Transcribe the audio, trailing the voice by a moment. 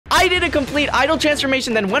I did a complete idol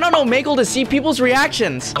transformation, then went on Omegle to see people's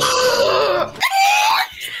reactions. I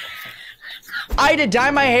had to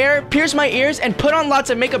dye my hair, pierce my ears, and put on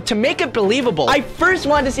lots of makeup to make it believable. I first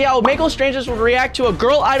wanted to see how Omegle strangers would react to a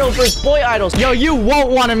girl idol versus boy idols. Yo, you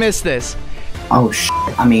won't want to miss this. Oh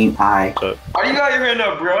shit. I mean, hi. Why you got your hand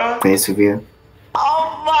up, bro? Face review.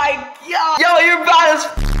 Oh my god. Yo, you're bad as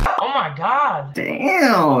Oh my god.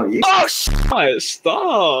 Damn. Oh shit.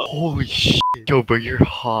 Stop. Holy shit. Yo, bro, you're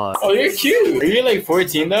hot. Oh, you're cute. Are you like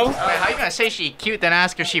 14 though? Wait, how you gonna say she cute then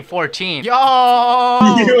ask if she 14? Yo!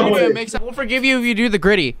 We'll forgive you if you do the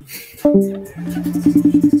gritty.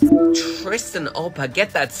 Tristan, Oppa,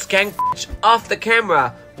 get that skank off the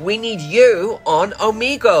camera. We need you on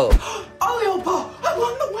Omegle. Oh, Oppa, I'm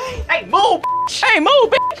on the way. Hey, move, bitch! Hey,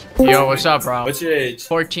 move, bitch! Yo, what's up, bro? What's your age?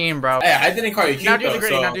 14, bro. Hey, I didn't call you cute. Now do the though,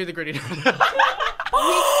 gritty, so. now do the gritty.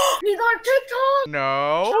 He's on TikTok.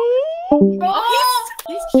 No.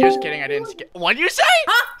 Oh, Just kidding, I didn't skip. What'd you say?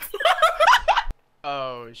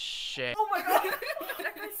 Oh, shit. oh my god.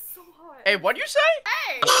 That guy's so hot. Hey, what'd you say?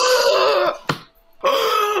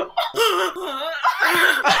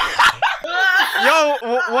 Yo,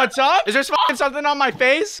 what's up? Is there something on my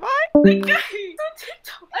face? What? The guy. He's on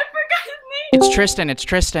TikTok. I forgot his name. It's Tristan, it's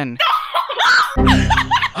Tristan.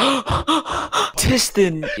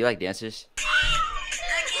 Tristan. You like dances?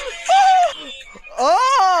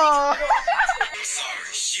 Oh! I'm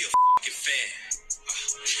sorry, she a f***ing fan.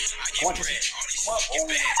 I get bread, all these f***ing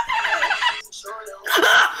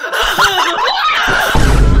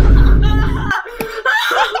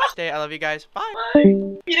Stay, I love you guys. Bye.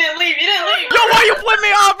 You didn't leave. You didn't leave. Yo, why you flip me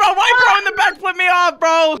off, bro? Why bro in the back flip me off,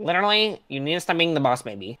 bro? Literally, you need to stop being the boss,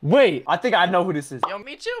 baby. Wait, I think I know who this is. Yo,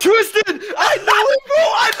 me too. Tristan, I know it, bro.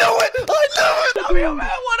 I know it. Yo, man,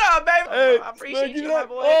 what up, baby? Hey, I appreciate you, my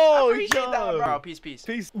boy. oh, I appreciate that, God. bro. Peace, peace.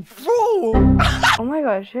 Peace, bro. Oh my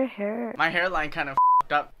gosh, your hair. My hairline kind of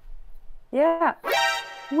f***ed up. Yeah.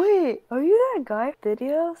 Wait, are you that guy?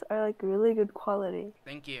 Videos are like really good quality.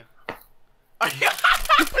 Thank you. Are you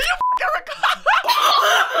f***ing recording?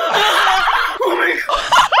 Oh my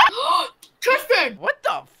god. Tristan! What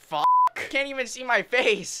the fuck? Can't even see my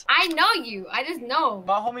face. I know you. I just know.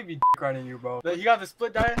 My homie be riding you, bro. He got the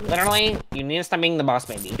split diet. Literally, you need to stop being the boss,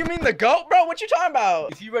 baby. You mean the goat, bro? What you talking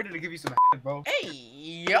about? Is he ready to give you some bro? Hey,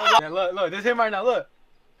 yo. Yeah, look, this is him right now, look.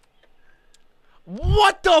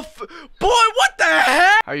 What the boy, what the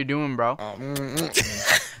heck? How you doing, bro?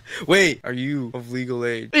 Wait, are you of legal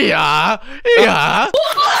age? Yeah.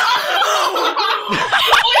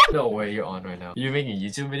 No way you're on right now. You making a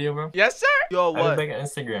YouTube video, bro? Yes, sir. Yo, I didn't what? make an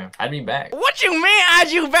Instagram. Add me back. What you mean,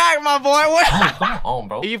 add you back, my boy? What? Come on,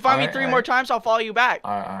 bro. If you find me three more times, I'll follow you back.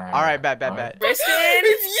 Alright, bet. Tristan,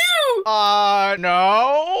 it's you!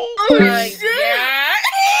 No. Yeah.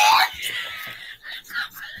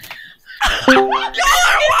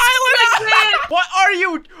 What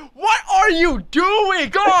are you doing?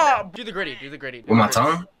 Go! Do the gritty. With my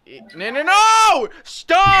tongue? No!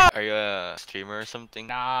 Stop! Are you a streamer or something?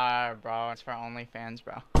 Nah, bro. It's for OnlyFans,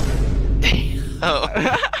 bro. Oh.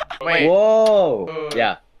 Wait. Whoa.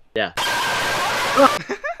 Yeah.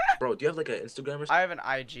 Bro, do you have like an Instagram or something? I have an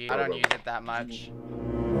IG. I don't use it that much.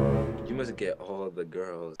 You must get all the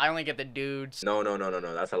girls. I only get the dudes. No.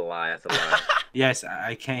 That's a lie. Yes,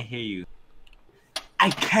 I can't hear you. I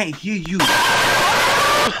can't hear you.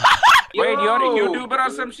 Wait, you're a YouTuber or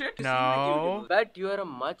some shit? No. Bet you are a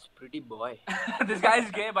much pretty boy. This guy is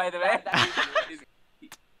gay, by the way.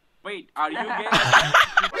 Wait, are you gay?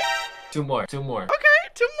 Two more. Okay,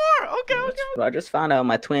 two more. Okay. Bro, I just found out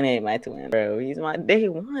my twin ain't my twin. Bro, he's my day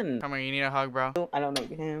one. Come on, you need a hug, bro. I don't know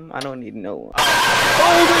him. I don't need no one.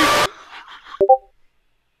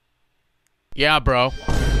 Yeah, bro.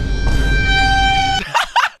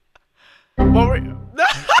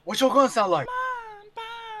 What's your gun sound like?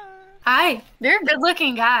 Hi. You're a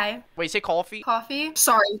good-looking guy. Wait, say coffee? Coffee?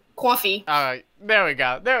 Sorry, coffee. There we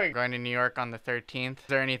go. Going to New York on the 13th. Is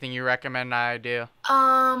there anything you recommend I do?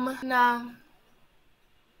 No.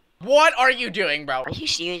 What are you doing, bro? Are you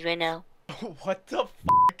serious right now? What the f***?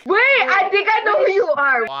 Wait, I think I know who you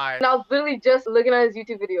are. Why? And I was literally just looking at his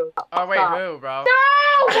YouTube video. Oh, wait, who, bro? No!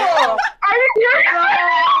 Are you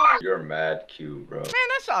serious? You're mad cute, bro. Man,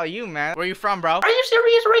 that's all you, man. Where you from, bro? Are you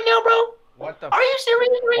serious right now, bro? What the Are you serious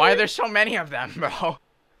right Why now? are there so many of them, bro?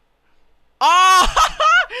 Oh!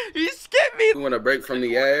 He skipped me! You want a break from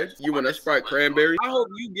the ads? You want a Sprite cranberry? I hope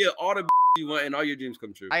you get all the you want and all your dreams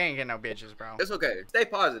come true. I ain't get no bitches, bro. It's okay. Stay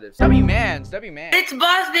positive. W mans. It's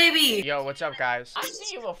Boss Baby! Yo, what's up, guys? I've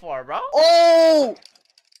seen you before, bro. Oh!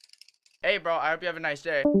 Hey, bro, I hope you have a nice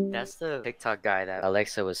day. That's the TikTok guy that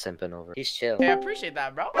Alexa was simping over. He's chill. Hey, I appreciate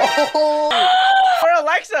that, bro. For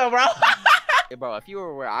Alexa, bro. Hey, bro, if you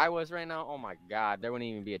were where I was right now, oh my god, there wouldn't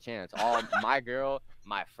even be a chance. All my girl,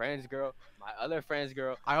 my friend's girl, my other friend's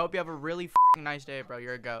girl. I hope you have a really nice day, bro.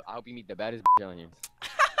 You're a goat. I hope you meet the baddest on you.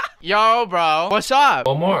 Yo, bro. What's up?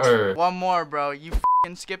 One more. One more, bro. You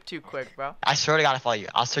skipped too quick, bro. I swear to God, I follow you.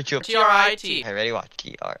 I'll search you up. T-R-I-T. Okay, ready? Watch.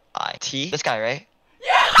 T-R-I-T. This guy, right?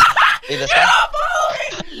 Yeah! Hey, this guy?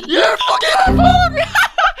 Follow me! You're fucking following me!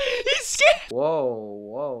 He's scared!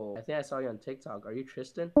 Whoa. I think I saw you on TikTok. Are you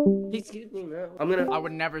Tristan? He skipped me, bro. I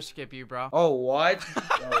would never skip you, bro. Oh, what?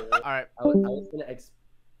 Alright. I was gonna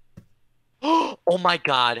Oh my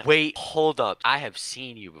god. Wait, hold up. I have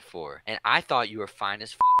seen you before, and I thought you were fine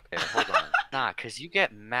as there. Hold on. Nah, cause you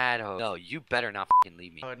get mad. Oh, no, you better not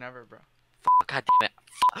leave me. I would never, bro. God damn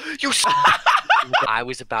it. You I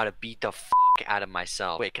was about to beat the out of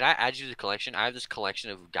myself. Wait, can I add you to the collection? I have this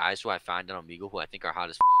collection of guys who I find on Omegle who I think are hot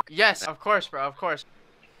as Yes, of course, bro, of course.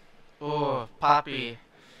 Oh, Poppy.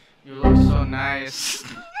 You look so nice.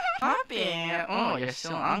 Poppy. Oh, you're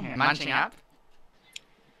still on here. Munching up?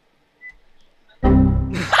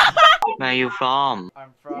 Where are you from?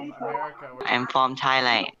 I'm from America. I'm from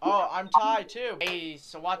Thailand. Oh, I'm Thai too. Hey,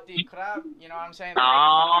 Sawati Krab. You know what I'm saying?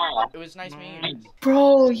 Oh. It was nice meeting you.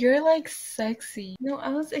 Bro, you're like sexy. No, I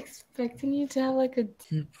was expecting you to have like a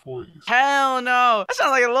deep voice. Hell no. That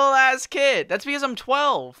sounds like a little ass kid. That's because I'm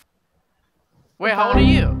 12. Wait, how old are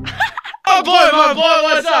you? Oh boy,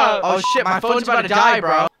 what's up? Oh shit, my phone's about to die,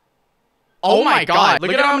 bro. Oh my god.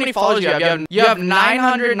 Look at how many followers you have. You have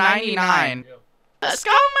 999. Let's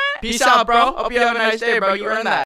go, man. Peace out, bro. Hope you have a nice day, bro. You earned that.